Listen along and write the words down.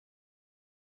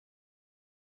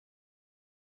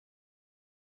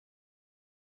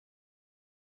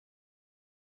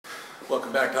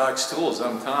Welcome back to Ox Tools.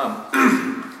 I'm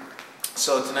Tom.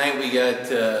 So tonight we got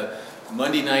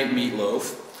Monday Night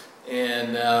Meatloaf,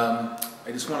 and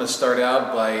I just want to start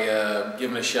out by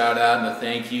giving a shout out and a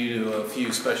thank you to a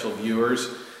few special viewers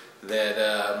that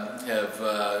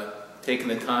have taken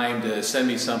the time to send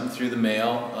me something through the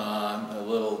mail, a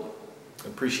little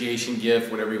appreciation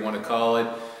gift, whatever you want to call it.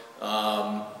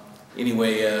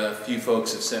 Anyway, a few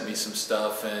folks have sent me some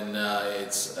stuff, and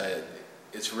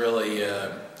it's really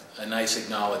a nice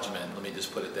acknowledgement, let me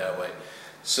just put it that way.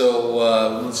 So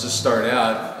let's just start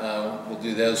out. We'll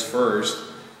do those first,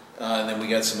 and then we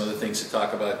got some other things to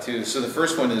talk about too. So the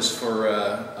first one is for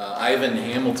Ivan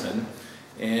Hamilton,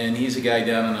 and he's a guy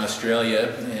down in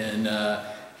Australia, and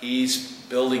he's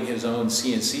building his own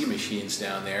CNC machines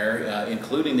down there,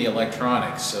 including the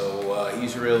electronics. So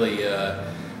he's really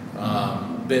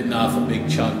bitten off a big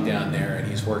chunk down there, and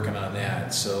he's working on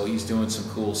that. So he's doing some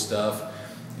cool stuff,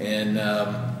 and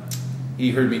he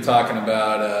heard me talking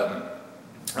about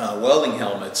welding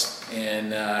helmets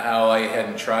and how I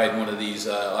hadn't tried one of these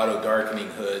auto darkening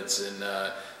hoods, and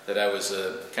that I was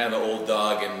kind of an old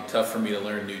dog and tough for me to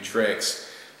learn new tricks.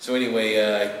 So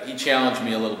anyway, he challenged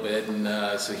me a little bit, and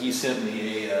so he sent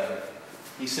me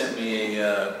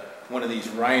one of these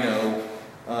Rhino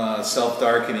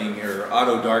self-darkening or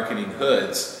auto-darkening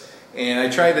hoods, and I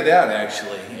tried it out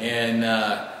actually, and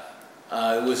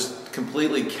it was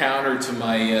completely counter to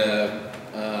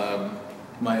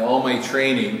all my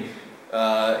training.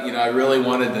 You know, I really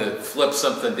wanted to flip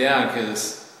something down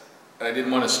because I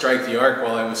didn't want to strike the arc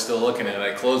while I was still looking at it.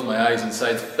 I closed my eyes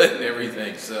inside the hood and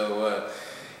everything. So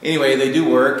anyway, they do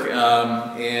work,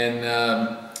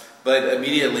 but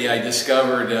immediately I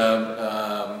discovered,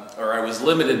 or I was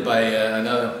limited by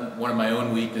another one of my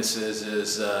own weaknesses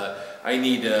is I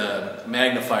need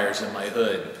magnifiers in my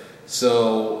hood.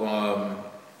 So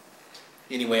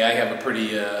anyway, I have a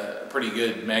pretty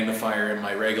good magnifier in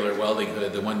my regular welding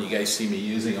hood, the one you guys see me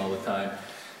using all the time.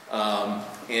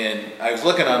 And I was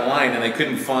looking online and I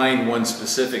couldn't find one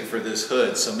specific for this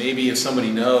hood. So maybe if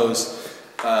somebody knows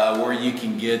where you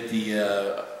can get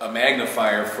a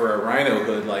magnifier for a Rhino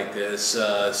hood like this,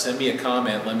 send me a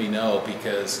comment, let me know,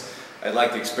 because I'd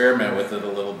like to experiment with it a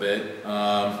little bit.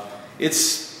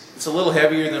 It's a little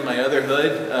heavier than my other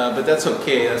hood, but that's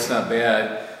okay, that's not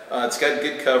bad. It's got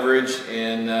good coverage,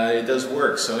 and it does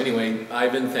work. So anyway,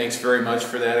 Ivan, thanks very much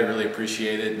for that. I really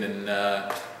appreciate it, and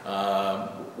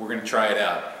we're going to try it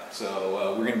out.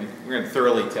 So we're going to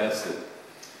thoroughly test it.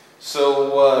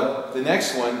 So the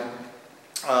next one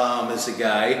is a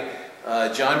guy,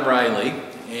 John Riley,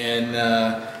 and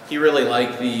he really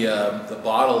liked the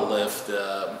bottle lift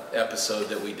episode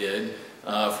that we did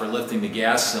for lifting the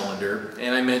gas cylinder,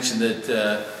 and I mentioned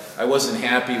that I wasn't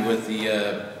happy with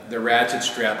the ratchet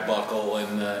strap buckle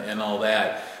and all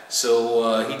that.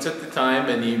 So he took the time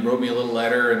and he wrote me a little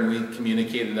letter, and we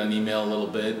communicated on email a little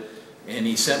bit, and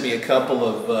he sent me a couple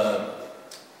of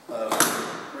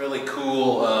really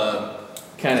cool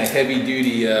kind of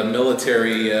heavy-duty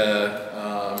military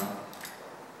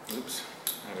oops,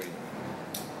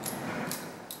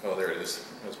 oh, there it is.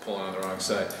 I was pulling on the wrong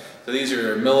side. So these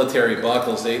are military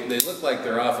buckles. They look like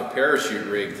they're off a parachute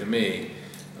rig to me.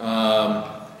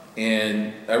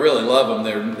 And I really love them.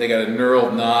 They got a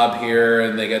knurled knob here,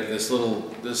 and they got this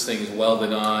thing's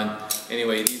welded on.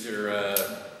 Anyway, these are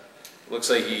looks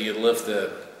like you could lift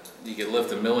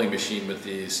a milling machine with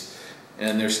these,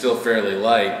 and they're still fairly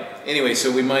light. Anyway,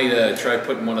 so we might try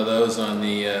putting one of those on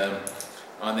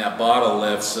that bottle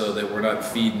lift so that we're not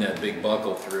feeding that big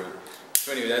buckle through.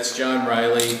 So anyway, that's John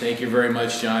Riley. Thank you very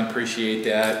much, John. Appreciate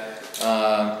that.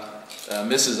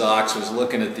 Mrs. Ox was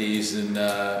looking at these and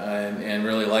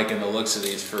really liking the looks of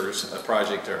these for a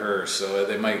project to her, so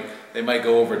they might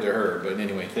go over to her. But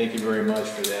anyway, thank you very much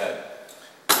for that.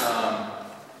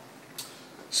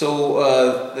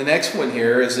 So the next one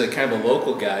here is a kind of a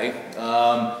local guy,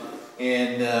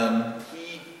 and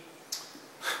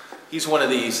he's one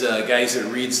of these guys that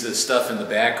reads the stuff in the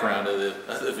background of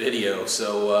the video.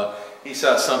 So he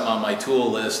saw something on my tool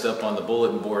list up on the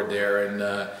bulletin board there, and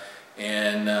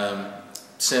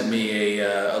sent me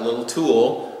a little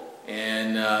tool,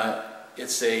 and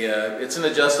it's an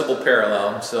adjustable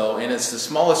parallel. So, and it's the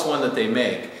smallest one that they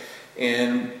make.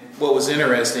 And what was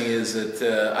interesting is that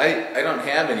I don't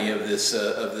have any of this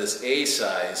A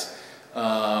size,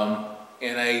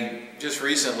 and I just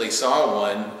recently saw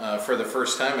one for the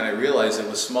first time, and I realized it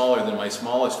was smaller than my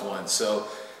smallest one. So,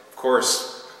 of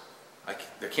course,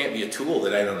 there can't be a tool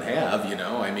that I don't have, you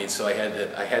know. I mean, so I had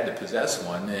to possess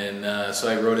one, and so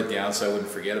I wrote it down so I wouldn't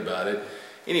forget about it.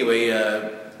 Anyway,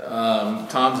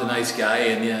 Tom's a nice guy,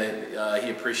 and he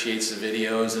appreciates the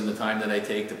videos and the time that I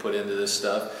take to put into this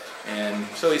stuff. And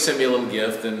so he sent me a little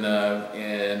gift, and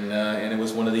it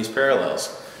was one of these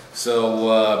parallels.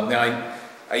 So now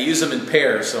I use them in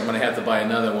pairs, so I'm going to have to buy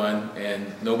another one,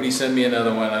 and nobody sent me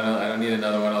another one. I don't need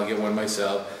another one. I'll get one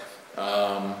myself.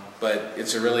 But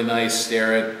it's a really nice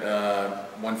Starrett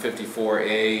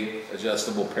 154A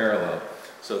adjustable parallel.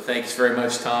 So thanks very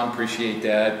much, Tom. Appreciate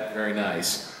that. Very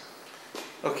nice.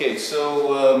 Okay,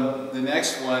 so the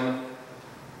next one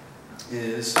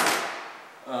is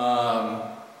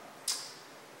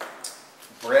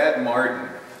Brad Martin.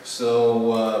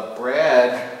 So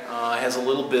Brad has a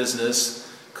little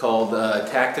business called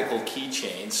Tactical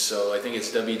Keychains. So I think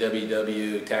it's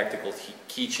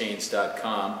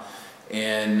www.tacticalkeychains.com.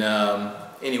 And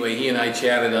anyway, he and I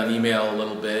chatted on email a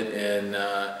little bit, and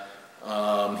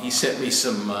he sent me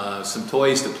some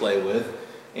toys to play with,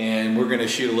 and we're going to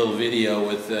shoot a little video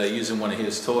with using one of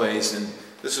his toys. And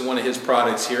this is one of his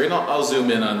products here, and I'll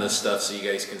zoom in on this stuff so you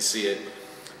guys can see it.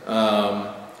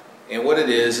 And what it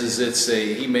is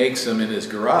he makes them in his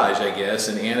garage, I guess,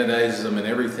 and anodizes them and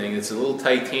everything. It's a little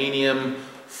titanium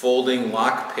folding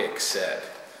lockpick set.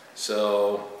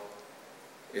 So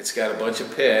it's got a bunch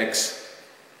of picks.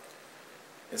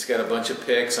 It's got a bunch of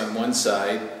picks on one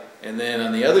side, and then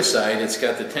on the other side it's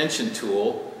got the tension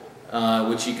tool,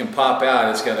 which you can pop out.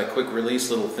 It's got a quick release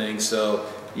little thing, so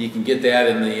you can get that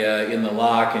in the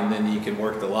lock, and then you can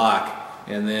work the lock.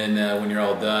 And then when you're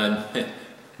all done,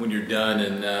 when you're done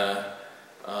and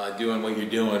doing what you're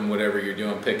doing, whatever you're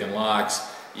doing, picking locks,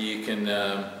 you can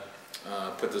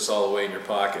put this all away in your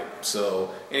pocket.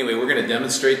 So anyway, we're going to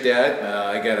demonstrate that.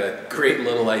 I got a great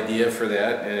little idea for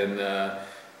that,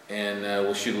 and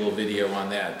we'll shoot a little video on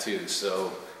that too.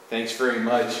 So thanks very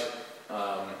much,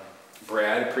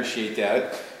 Brad. Appreciate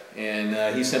that. And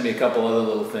he sent me a couple other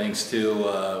little things too,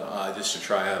 just to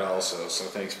try out also. So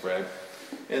thanks, Brad.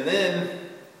 And then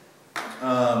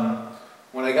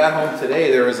when I got home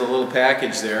today, there was a little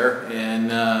package there, and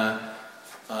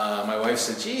my wife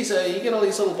said, "Geez, you get all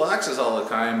these little boxes all the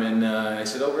time." And I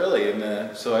said, "Oh, really?"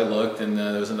 And so I looked, and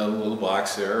there was another little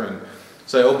box there, and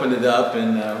so I opened it up,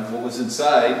 and what was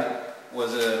inside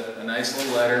was a nice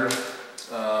little letter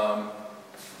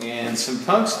and some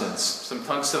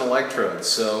tungsten electrodes.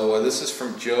 So this is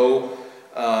from Joe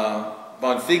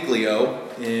Bonfiglio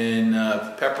in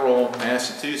Pepperell,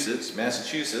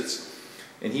 Massachusetts.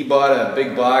 And he bought a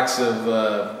big box of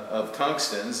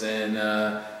tungstens, and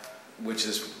which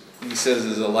is, he says,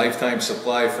 is a lifetime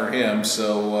supply for him.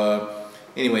 So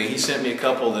anyway, he sent me a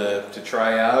couple to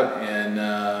try out, and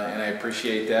I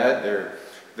appreciate that.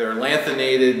 They're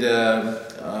lanthanated,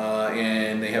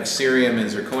 and they have cerium and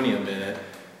zirconium in it.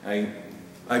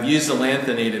 I've used the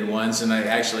lanthanated ones, and I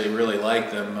actually really like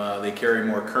them. They carry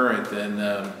more current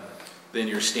than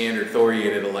your standard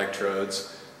thoriated electrodes.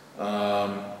 A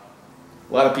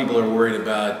lot of people are worried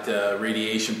about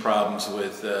radiation problems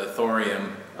with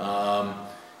thorium,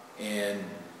 and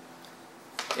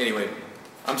anyway,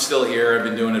 I'm still here. I've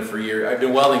been doing it for years. I've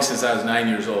been welding since I was 9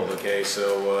 years old, okay,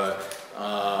 so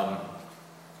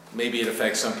maybe it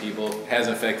affects some people. It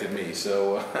hasn't affected me,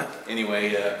 so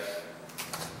anyway,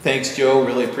 thanks, Joe,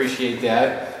 really appreciate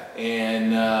that.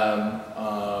 And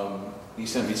he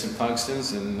sent me some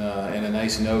tungstens and a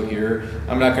nice note here.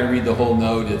 I'm not going to read the whole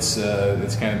note. It's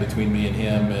kind of between me and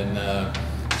him, and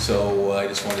so I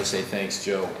just wanted to say thanks,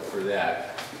 Joe, for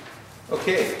that.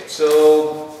 Okay,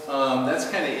 so that's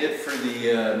kind of it for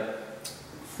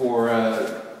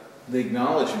the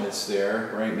acknowledgments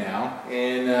there right now,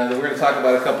 and we're going to talk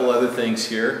about a couple other things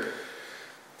here.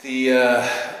 The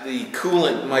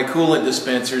coolant, my coolant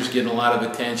dispenser is getting a lot of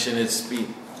attention. It's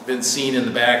been seen in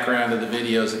the background of the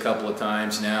videos a couple of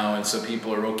times now, and so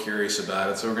people are real curious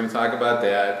about it. So we're going to talk about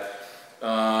that.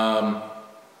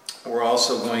 We're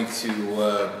also going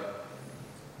to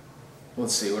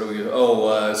let's see, what are we going to?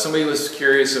 Oh, somebody was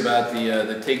curious about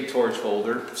the take torch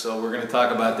holder, so we're going to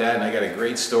talk about that, and I got a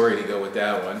great story to go with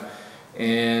that one.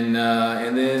 And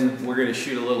then we're going to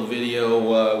shoot a little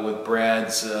video with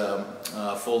Brad's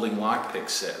folding lockpick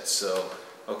set. So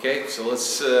okay, so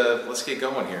let's get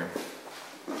going here.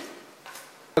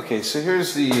 Okay, so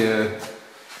here's the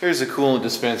coolant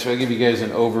dispenser. I'll give you guys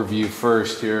an overview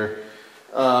first here.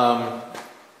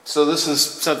 So this is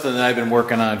something that I've been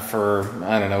working on for,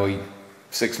 I don't know,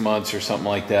 6 months or something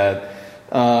like that.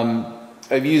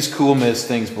 I've used Cool Mist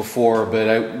things before, but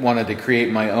I wanted to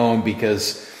create my own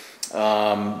because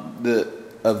of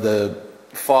the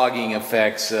fogging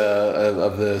effects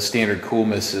of the standard Cool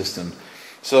Mist system.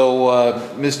 So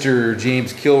Mr.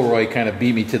 James Kilroy kind of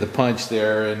beat me to the punch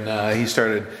there, and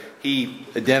he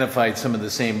identified some of the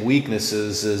same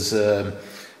weaknesses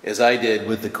as I did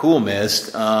with the cool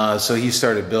mist. So he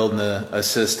started building a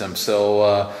system.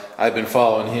 So I've been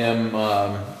following him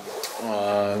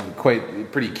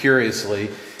pretty curiously,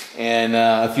 and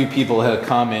a few people have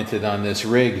commented on this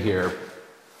rig here.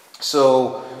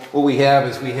 So what we have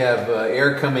is we have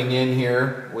air coming in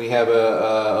here. We have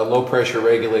a low pressure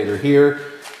regulator here.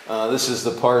 This is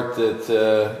the part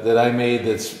that I made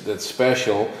that's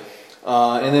special.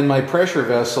 And then my pressure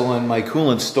vessel and my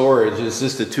coolant storage is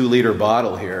just a 2-liter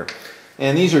bottle here.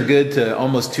 And these are good to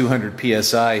almost 200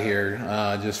 psi here,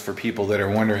 just for people that are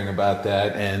wondering about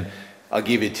that. And I'll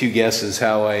give you 2 guesses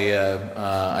how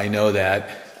I know that,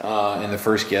 and the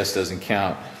first guess doesn't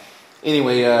count.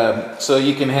 Anyway, so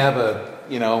you can have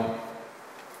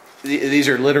these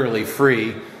are literally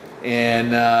free,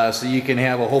 and so you can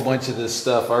have a whole bunch of this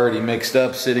stuff already mixed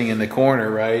up sitting in the corner,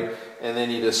 right? And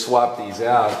then you just swap these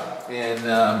out.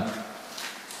 And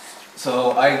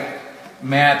so I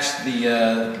matched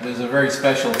there's a very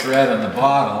special thread on the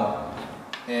bottle,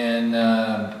 and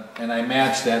I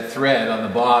matched that thread on the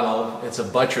bottle. It's a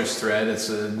buttress thread. It's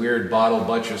a weird bottle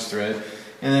buttress thread.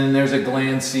 And then there's a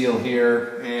gland seal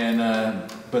here, and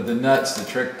but the nut's the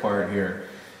trick part here.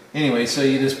 Anyway, so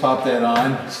you just pop that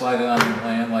on, slide it on the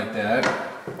gland like that,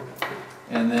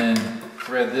 and then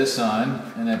thread this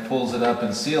on, and it pulls it up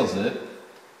and seals it.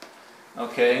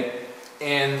 Okay,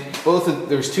 and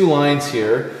there's 2 lines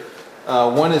here.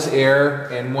 One is air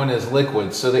and one is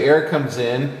liquid. So the air comes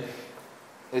in,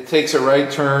 it takes a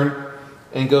right turn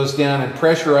and goes down and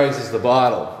pressurizes the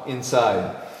bottle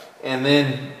inside. And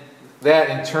then that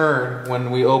in turn, when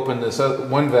we open this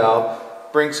one valve,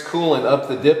 brings coolant up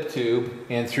the dip tube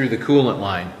and through the coolant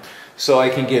line. So I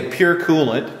can get pure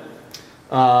coolant,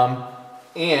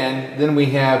 and then we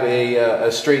have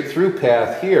a straight through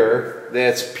path here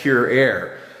that's pure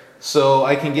air. So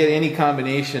I can get any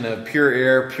combination of pure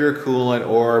air, pure coolant,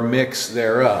 or mix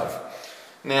thereof.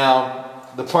 Now,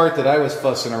 the part that I was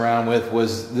fussing around with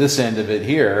was this end of it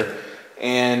here,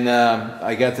 and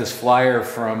I got this flyer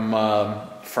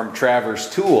from Travers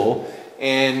Tool,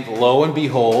 and lo and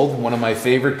behold, one of my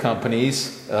favorite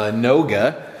companies,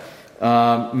 Noga,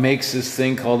 makes this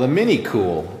thing called a Mini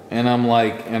Cool. And I'm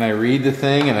like, and I read the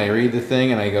thing, and I read the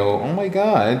thing, and I go, oh my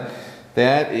God,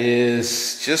 that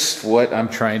is just what I'm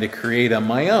trying to create on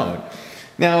my own.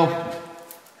 Now,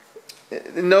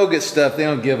 the Noga stuff, they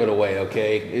don't give it away,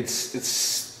 okay?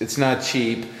 It's not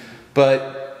cheap,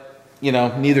 but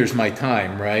neither's my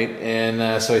time, right?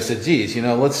 And so I said, geez,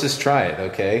 let's just try it,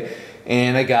 okay?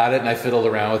 And I got it, and I fiddled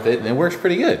around with it, and it works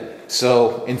pretty good.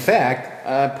 So, in fact,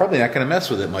 I'm probably not going to mess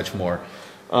with it much more.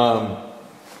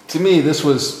 To me, this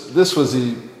was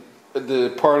the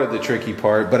part of the tricky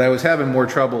part, but I was having more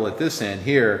trouble at this end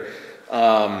here,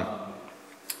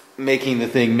 making the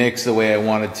thing mix the way I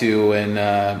wanted to. And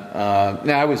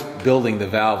now I was building the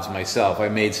valves myself. I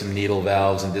made some needle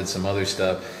valves and did some other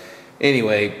stuff.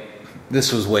 Anyway,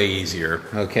 this was way easier,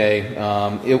 okay?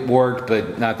 It worked,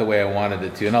 but not the way I wanted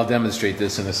it to, and I'll demonstrate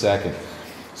this in a second.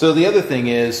 So the other thing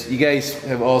is, you guys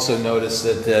have also noticed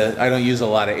that I don't use a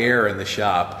lot of air in the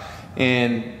shop,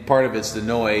 and part of it's the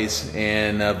noise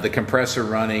and the compressor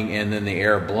running and then the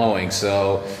air blowing.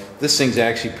 So this thing's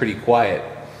actually pretty quiet.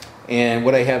 And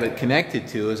what I have it connected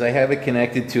to is I have it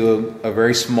connected to a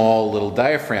very small little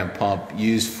diaphragm pump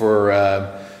used for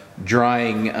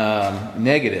drying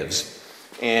negatives.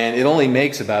 And it only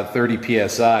makes about 30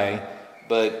 psi,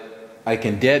 but I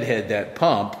can deadhead that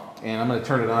pump, and I'm going to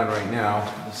turn it on right now.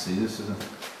 Let's see, and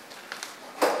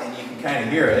you can kind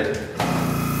of hear it.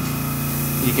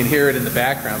 You can hear it in the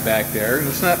background back there, and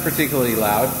it's not particularly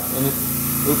loud. And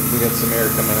oops, we got some air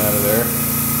coming out of there.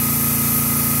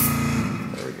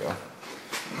 There we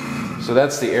go. So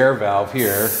that's the air valve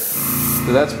here.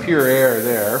 So that's pure air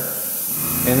there.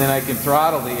 And then I can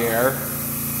throttle the air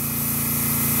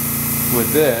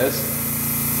with this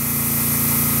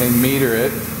and meter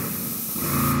it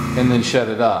and then shut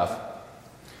it off.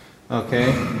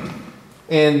 Okay?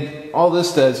 And all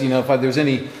this does, if there's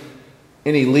any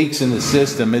leaks in the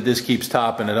system, it just keeps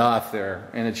topping it off there,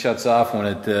 and it shuts off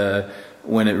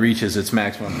when it reaches its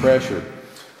maximum pressure.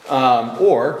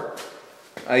 Or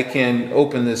I can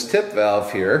open this tip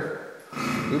valve here.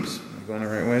 Oops, am I going the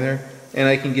right way there? And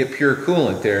I can get pure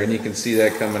coolant there, and you can see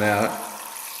that coming out.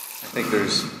 I think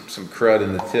there's some crud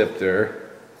in the tip there.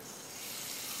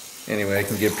 Anyway, I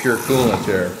can get pure coolant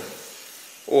there.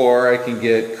 Or I can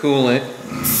get coolant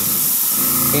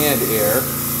and air,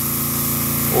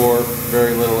 or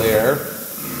very little air.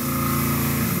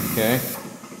 Okay.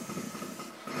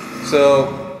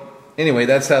 So anyway,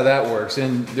 that's how that works.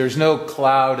 And there's no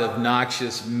cloud of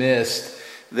noxious mist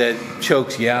that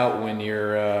chokes you out when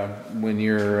you're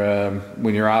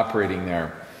operating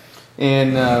there.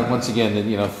 And once again,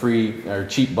 you know, free or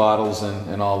cheap bottles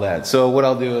and all that. So what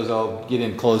I'll do is I'll get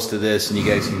in close to this and you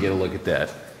guys can get a look at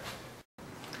that.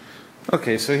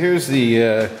 Okay, so here's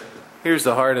the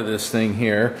heart of this thing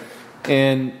here.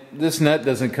 And this nut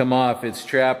doesn't come off. It's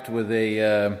trapped with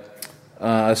a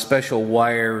special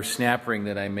wire snap ring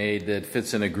that I made that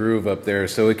fits in a groove up there.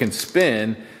 So it can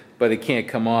spin, but it can't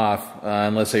come off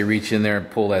unless I reach in there and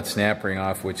pull that snap ring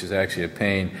off, which is actually a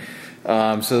pain.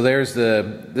 So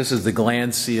this is the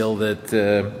gland seal that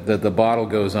the bottle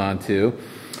goes onto.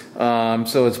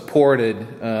 So it's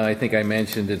ported. I think I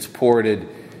mentioned it's ported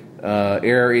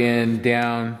air in,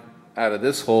 down, out of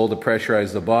this hole to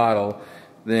pressurize the bottle.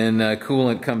 Then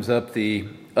coolant comes up the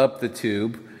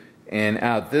tube and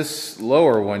out this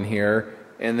lower one here.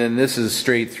 And then this is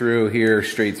straight through here,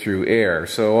 straight through air.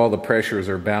 So all the pressures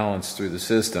are balanced through the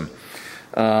system.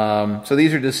 So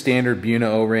these are just standard Buna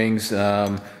O-rings.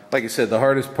 Like I said, the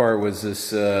hardest part was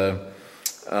this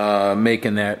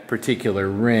making that particular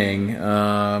ring. You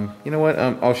know what?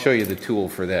 I'll show you the tool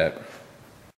for that.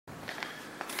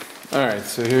 Alright,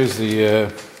 so here's the...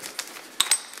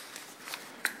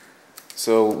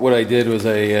 so what I did was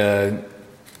I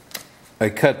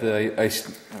cut the... oh,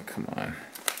 come on.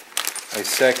 I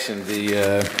sectioned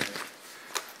the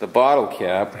bottle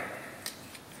cap.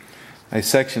 I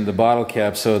sectioned the bottle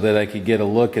cap so that I could get a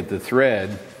look at the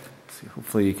thread.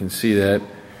 Hopefully you can see that.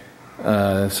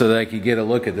 So that I could get a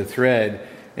look at the thread,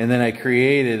 and then I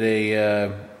created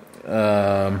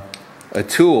a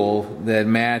tool that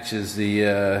matches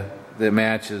the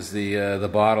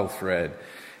bottle thread.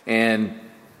 And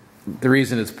the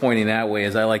reason it's pointing that way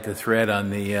is I like the thread on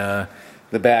the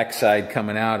back side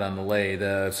coming out on the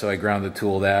lathe, so I ground the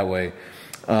tool that way.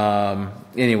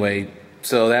 Anyway,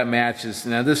 so that matches.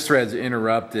 Now this thread's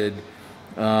interrupted.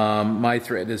 My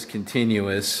thread is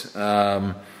continuous,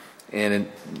 and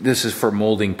this is for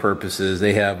molding purposes.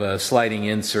 They have sliding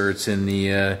inserts in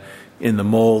the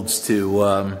molds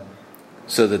to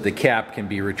so that the cap can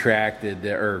be retracted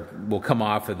or will come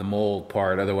off of the mold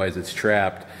part. Otherwise, it's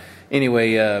trapped.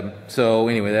 Anyway,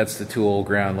 that's the tool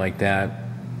ground like that.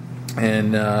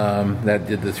 And that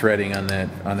did the threading on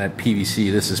that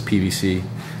PVC. This is PVC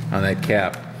on that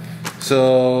cap.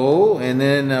 So, and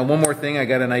then one more thing, I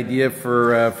got an idea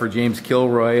for James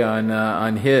Kilroy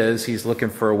on his. He's looking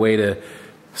for a way to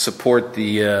support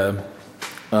the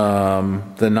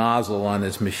nozzle on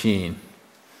his machine.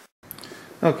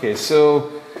 Okay,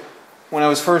 so when I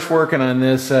was first working on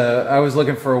this, I was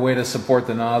looking for a way to support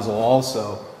the nozzle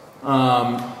also.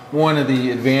 One of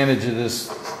the advantages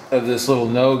of this little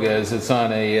Noga is it's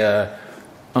on a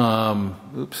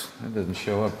oops, that doesn't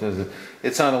show up, does it?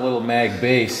 It's on a little mag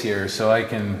base here, so I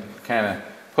can kind of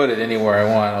put it anywhere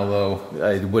I want, although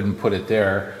I wouldn't put it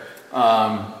there.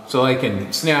 So I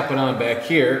can snap it on back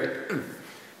here,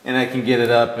 and I can get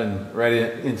it up and right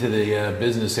into the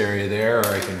business area there, or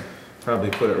I can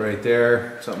probably put it right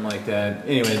there, something like that.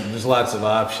 Anyway, there's lots of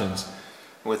options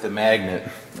with the magnet.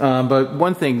 But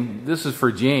one thing, this is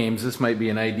for James, this might be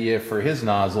an idea for his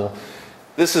nozzle.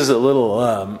 This is a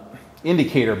little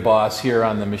indicator boss here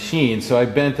on the machine, so I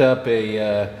bent up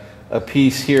a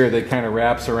piece here that kind of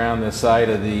wraps around the side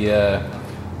of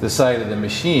the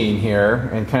machine here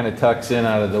and kind of tucks in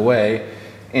out of the way.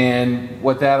 And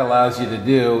what that allows you to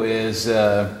do is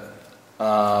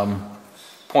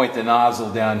point the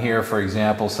nozzle down here, for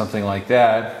example, something like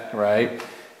that, right?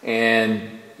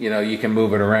 And you know, you can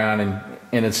move it around,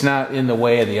 and it's not in the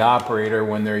way of the operator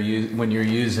when you're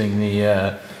using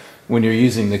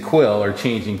the quill or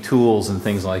changing tools and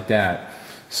things like that.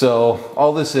 So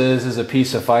all this is a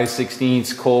piece of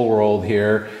 5/16 cold rolled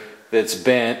here that's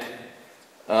bent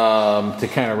to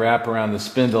kind of wrap around the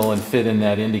spindle and fit in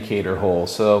that indicator hole.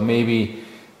 So maybe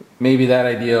that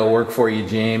idea will work for you,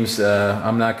 James.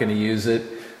 I'm not going to use it.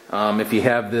 If you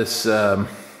have this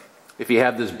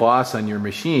boss on your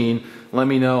machine, let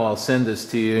me know. I'll send this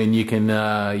to you, and you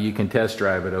can test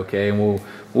drive it, okay? And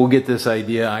we'll get this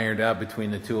idea ironed out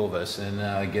between the two of us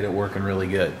and get it working really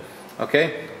good.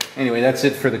 Okay? Anyway, that's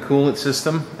it for the coolant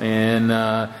system,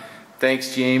 and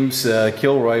thanks James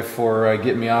Kilroy for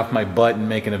getting me off my butt and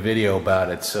making a video about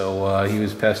it. So he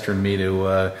was pestering me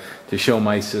to show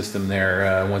my system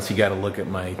there once he got a look at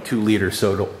my 2-liter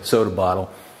soda bottle.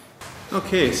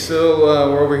 Okay,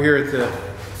 so we're over here at the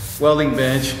welding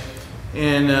bench,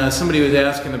 and somebody was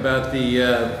asking about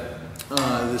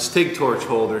this TIG torch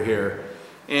holder here,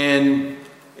 and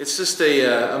it's just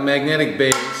a magnetic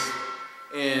base,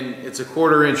 and it's a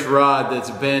 1/4-inch rod that's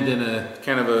bent in a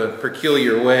kind of a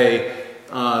peculiar way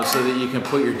so that you can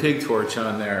put your TIG torch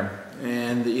on there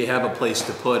and that you have a place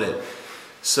to put it.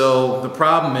 So the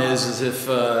problem is if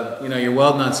you know, you're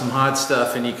welding on some hot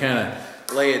stuff and you kind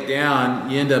of lay it down,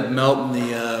 you end up melting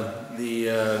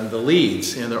the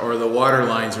leads or the water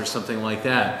lines or something like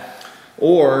that.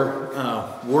 Or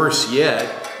worse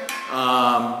yet,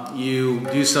 you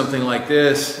do something like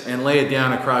this and lay it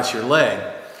down across your leg.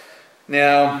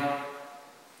 Now,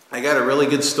 I got a really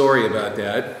good story about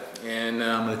that, and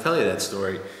I'm going to tell you that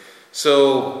story.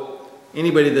 So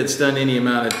anybody that's done any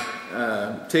amount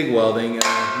of TIG welding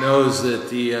knows that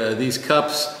these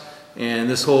cups and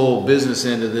this whole business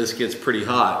end of this gets pretty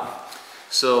hot.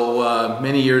 So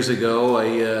many years ago,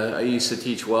 I used to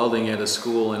teach welding at a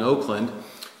school in Oakland,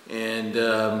 and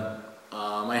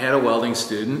I had a welding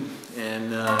student,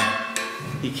 and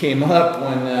he came up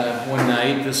one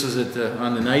night. This was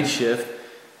on the night shift,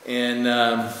 and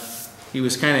he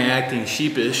was kind of acting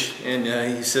sheepish, and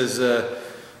he says,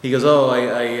 he goes, "Oh,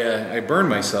 I burned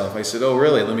myself." I said, "Oh,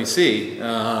 really? Let me see.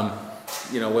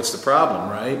 You know, what's the problem,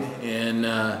 right?" And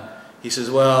he says,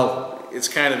 "Well, it's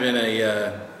kind of in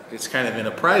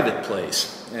a private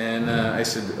place." And I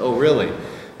said, "Oh, really?"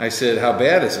 I said, "How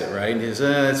bad is it, right?" And he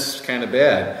says, "It's kind of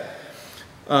bad."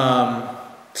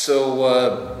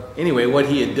 Anyway, what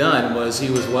he had done was he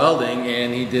was welding,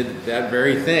 and he did that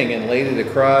very thing and laid it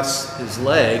across his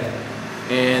leg,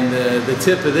 and the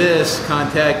tip of this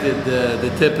contacted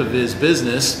the tip of his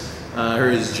business, or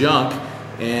his junk,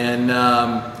 and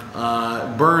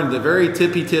burned the very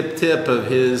tippy tip of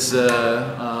his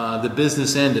the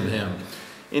business end of him.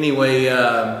 Anyway,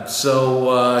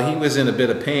 he was in a bit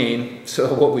of pain.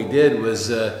 So what we did was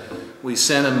we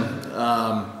sent him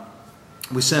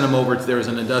over to, there was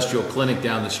an industrial clinic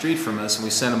down the street from us, and we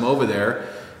sent him over there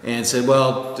and said,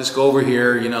 "Well, just go over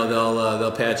here, you know,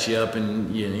 they'll patch you up,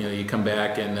 and you know, you come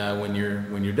back and when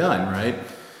you're done, right?"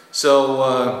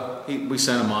 So we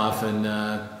sent him off, and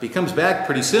he comes back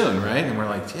pretty soon, right? And we're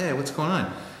like, "Yeah, what's going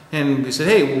on?" And we said,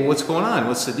 "Hey, well, what's going on?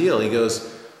 What's the deal?" He goes,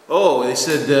 "Oh, they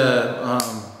said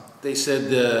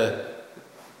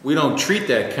we don't treat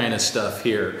that kind of stuff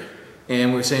here."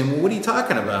 And we're saying, "Well, what are you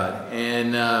talking about?"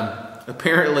 And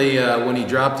apparently when he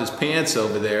dropped his pants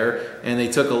over there and they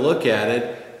took a look at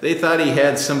it, they thought he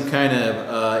had some kind of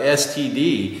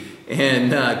STD, and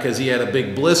because he had a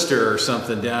big blister or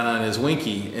something down on his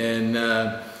winky. And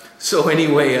so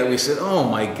anyway, we said, "Oh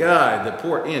my God, the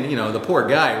poor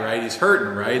guy, right? He's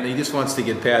hurting, right? And he just wants to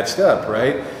get patched up,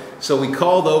 right?" So we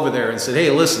called over there and said,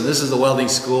 "Hey, listen, this is the welding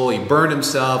school. He burned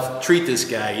himself. Treat this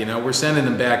guy. You know, we're sending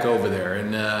him back over there."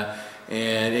 And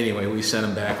anyway, we sent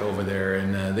him back over there,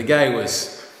 and the guy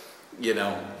was, you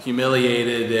know,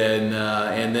 humiliated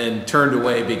and then turned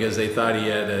away because they thought he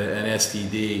had an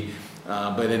STD,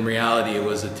 but in reality, it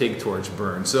was a TIG torch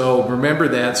burn. So remember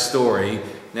that story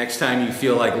next time you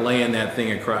feel like laying that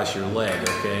thing across your leg,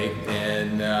 okay?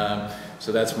 And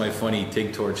so that's my funny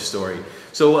TIG torch story.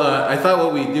 So I thought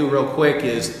what we'd do real quick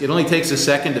is, it only takes a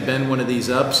second to bend one of these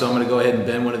up, so I'm going to go ahead and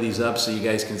bend one of these up so you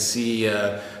guys can see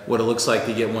what it looks like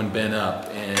to get one bent up,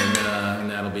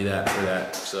 and that'll be that for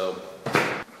that. So,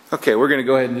 okay, we're going to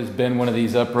go ahead and just bend one of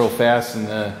these up real fast in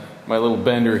my little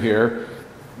bender here.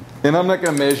 And I'm not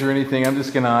going to measure anything, I'm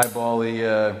just going to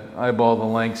eyeball the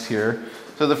lengths here.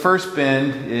 So the first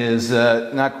bend is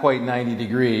not quite 90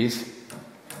 degrees,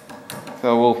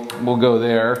 so we'll go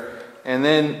there. And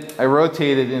then I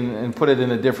rotate it and put it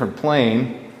in a different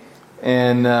plane,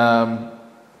 and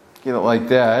get it like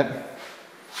that.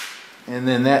 And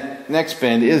then that next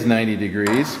bend is 90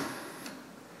 degrees.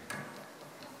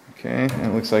 Okay,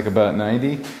 that looks like about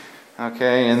 90.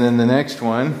 Okay, and then the next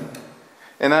one.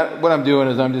 And what I'm doing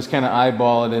is I'm just kind of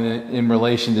eyeballing it in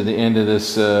relation to the end of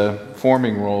this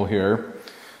forming roll here.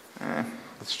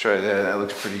 Let's try that. That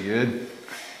looks pretty good.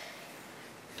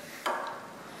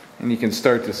 And you can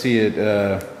start to see it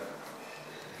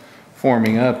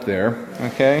forming up there,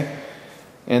 okay?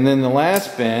 And then the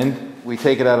last bend, we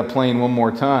take it out of plane one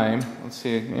more time. Let's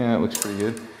see, yeah, it looks pretty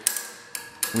good.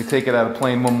 We take it out of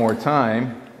plane one more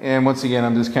time, and once again,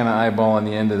 I'm just kind of eyeballing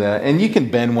the end of that. And you can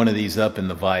bend one of these up in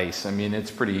the vise. I mean, it's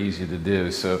pretty easy to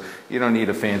do, so you don't need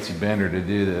a fancy bender to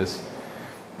do this.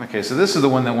 Okay, so this is the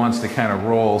one that wants to kind of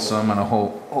roll, so I'm going to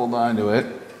hold on to it.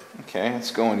 Okay,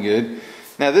 it's going good.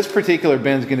 Now this particular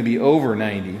bend is going to be over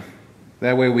 90.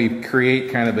 That way we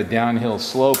create kind of a downhill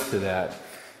slope to that.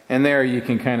 And there you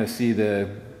can kind of see the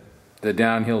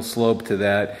downhill slope to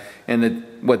that. And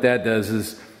what that does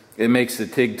is it makes the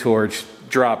TIG torch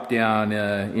drop down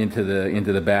into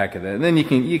the back of that. And then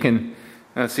you can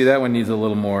see that one needs a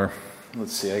little more.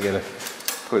 Let's see, I got to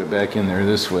put it back in there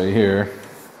this way here.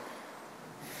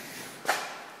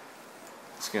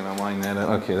 Just going to line that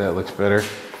up. Okay, that looks better.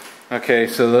 Okay,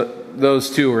 so those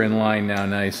two are in line now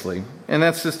nicely. And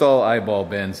that's just all eyeball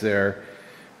bends there.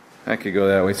 I could go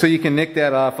that way. So you can nick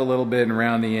that off a little bit and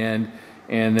round the end,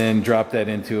 and then drop that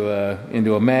into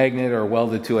a magnet or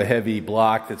weld it to a heavy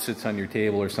block that sits on your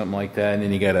table or something like that. And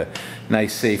then you got a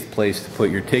nice safe place to put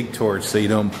your TIG torch so you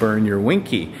don't burn your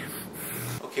winky.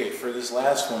 Okay, for this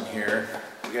last one here,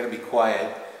 we got to be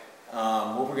quiet.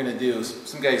 What we're going to do is,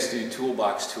 some guys do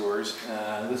toolbox tours.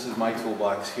 This is my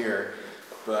toolbox here.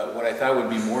 But what I thought would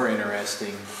be more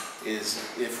interesting is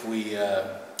if we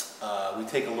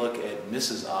take a look at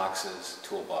Mrs. Ox's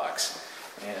toolbox.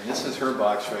 And this is her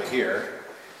box right here.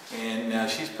 And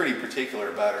she's pretty particular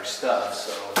about her stuff,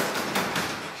 so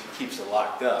she keeps it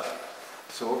locked up.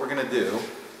 So what we're going to do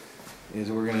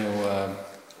is we're going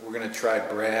to try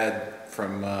Brad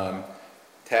from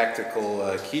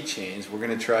Tactical Keychains. We're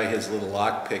going to try his little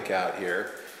lock pick out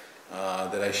here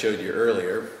that I showed you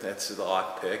earlier. That's the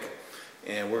lock pick.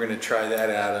 And we're going to try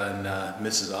that out on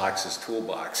Mrs. Ox's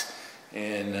toolbox.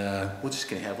 And we're just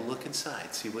going to have a look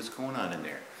inside, see what's going on in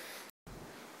there.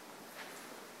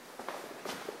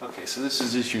 Okay, so this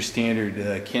is just your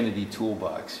standard Kennedy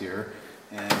toolbox here.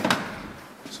 And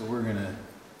so we're gonna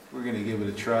give it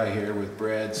a try here with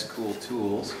Brad's cool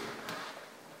tools.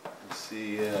 Let's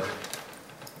see if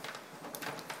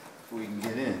we can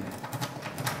get in.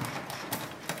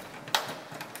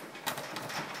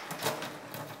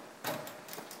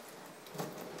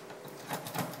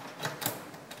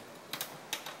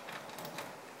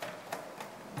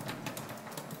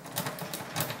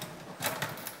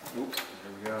 Oops,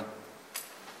 there we go.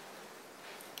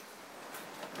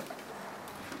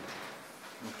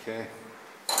 Okay,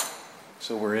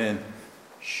 so we're in.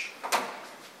 Shh.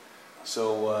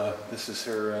 So this is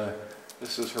her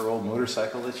old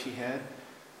motorcycle that she had.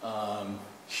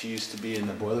 She used to be in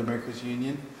the Boilermakers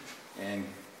Union, and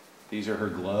these are her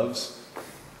gloves.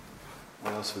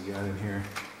 What else we got in here?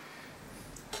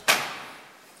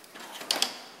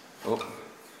 Oh,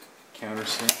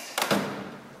 countersink.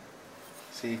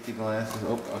 Safety glasses.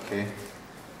 Oh, okay.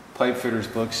 Pipe fitter's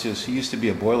books. She used to be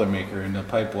a boilermaker and a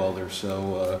pipe welder,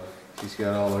 so she's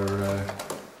got all her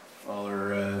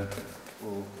little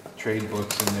trade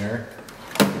books in there.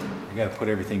 I got to put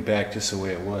everything back just the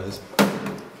way it was,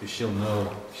 because she'll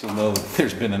know that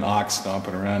there's been an ox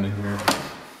stomping around in here.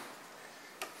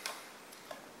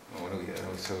 Oh, what do we got?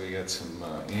 Oh, so we got some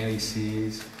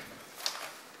anti-seize,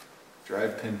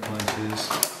 drive pin punches.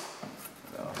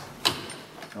 What else?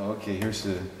 Oh, okay, here's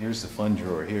the fun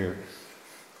drawer here.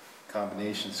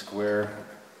 Combination square.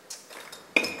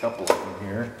 A couple of them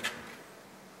here.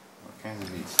 All kinds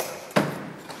of neat stuff.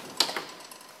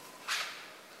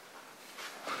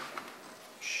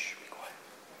 Shh, be quiet.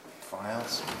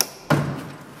 Files.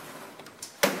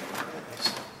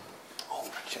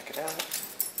 Oh, check it out.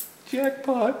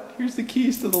 Jackpot! Here's the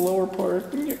keys to the lower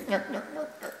part.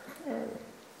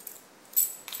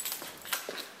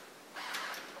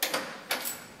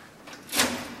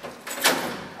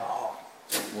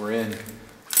 We're in.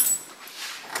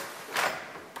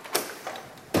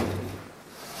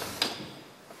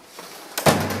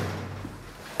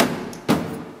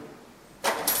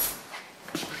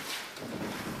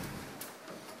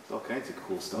 All kinds of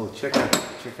cool stuff. Oh, check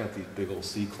out these big old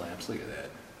C clamps. Look at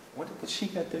that. What's she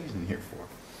got these in here for?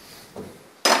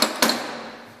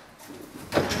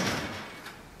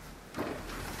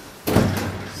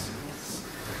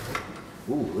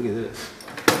 Ooh, look at this.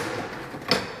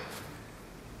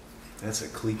 That's a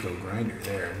Cleco grinder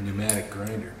there, a pneumatic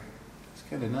grinder. It's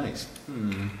kind of nice.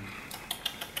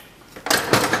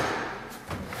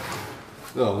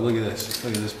 Oh, look at this.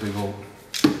 Look at this big old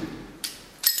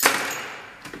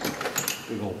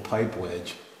pipe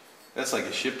wedge. That's like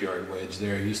a shipyard wedge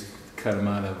there. You used to cut them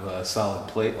out of a solid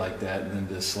plate like that and then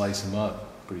just slice them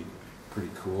up. Pretty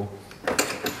cool.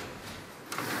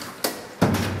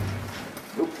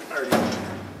 Oop, already.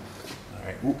 All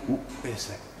right. Ooh, wait a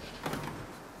sec.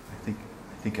 I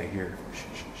think I hear. Shh.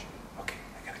 Okay,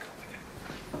 I gotta go.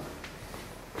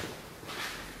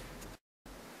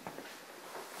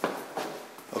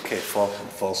 Okay,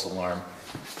 false alarm.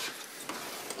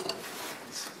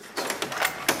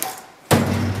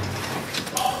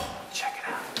 Oh, check it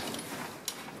out.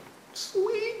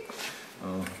 Sweet.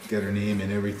 Oh, got her name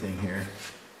and everything here.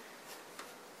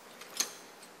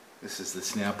 This is the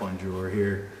snap-on drawer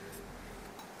here.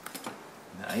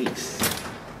 Nice.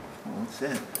 Oh, what's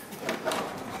that?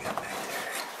 What do we got back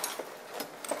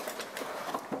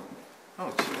there?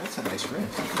 Oh, gee, that's a nice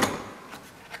wrench.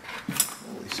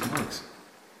 Holy smokes.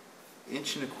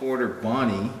 1.25"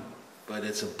 Bonnie, but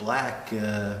it's a black,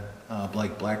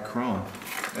 like black chrome.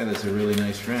 That is a really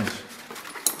nice wrench.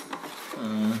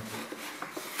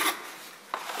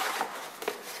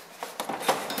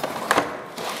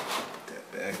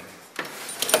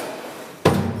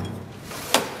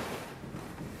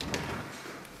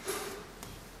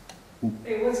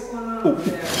 Hey, what's going on over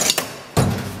there?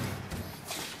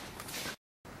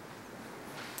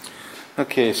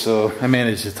 Okay, so I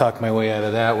managed to talk my way out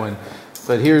of that one.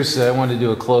 But here's, I wanted to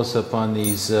do a close-up on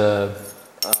these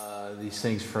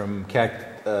things from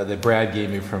that Brad gave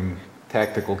me from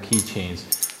Tactical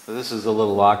Keychains. So this is a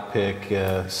little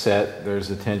lockpick set. There's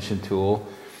a tension tool.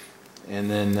 And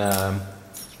then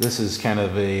this is kind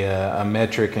of a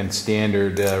metric and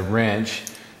standard wrench.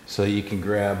 So you can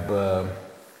grab, I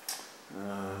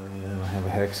don't have a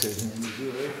hex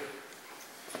here.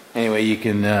 Anyway, you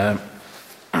can,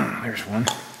 there's one.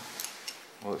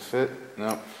 Will it fit?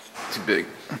 No, too big.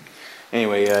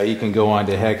 Anyway, you can go on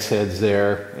to hex heads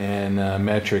there and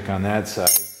metric on that side.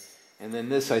 And then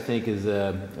this, I think, is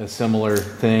a similar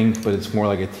thing, but it's more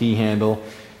like a T-handle.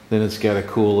 Then it's got a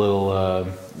cool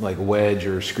little like wedge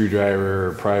or screwdriver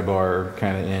or pry bar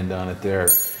kind of end on it there.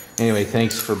 Anyway,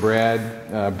 thanks for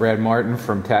Brad Martin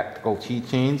from Tactical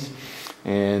Keychains.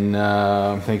 And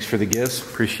thanks for the gifts.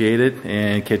 Appreciate it.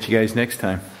 And catch you guys next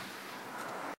time.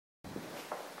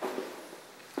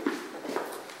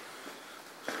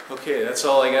 Okay, that's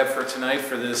all I got for tonight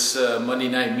for this Monday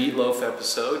Night Meatloaf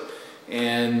episode.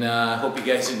 And I hope you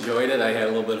guys enjoyed it. I had a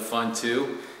little bit of fun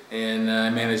too. And I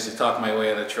managed to talk my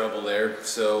way out of trouble there.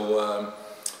 So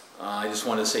I just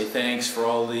want to say thanks for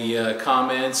all the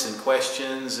comments and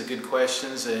questions, the good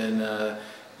questions, and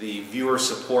the viewer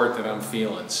support that I'm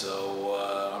feeling. So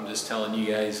I'm just telling you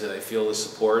guys that I feel the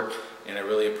support and I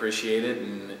really appreciate it.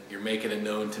 And you're making it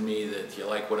known to me that you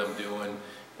like what I'm doing.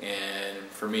 And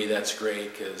for me, that's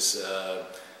great because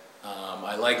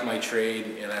I like my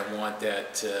trade, and I want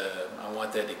that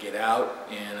to get out,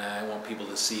 and I want people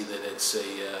to see that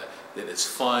it's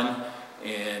fun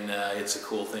and it's a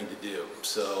cool thing to do.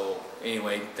 So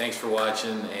anyway, thanks for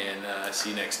watching, and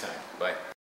see you next time. Bye.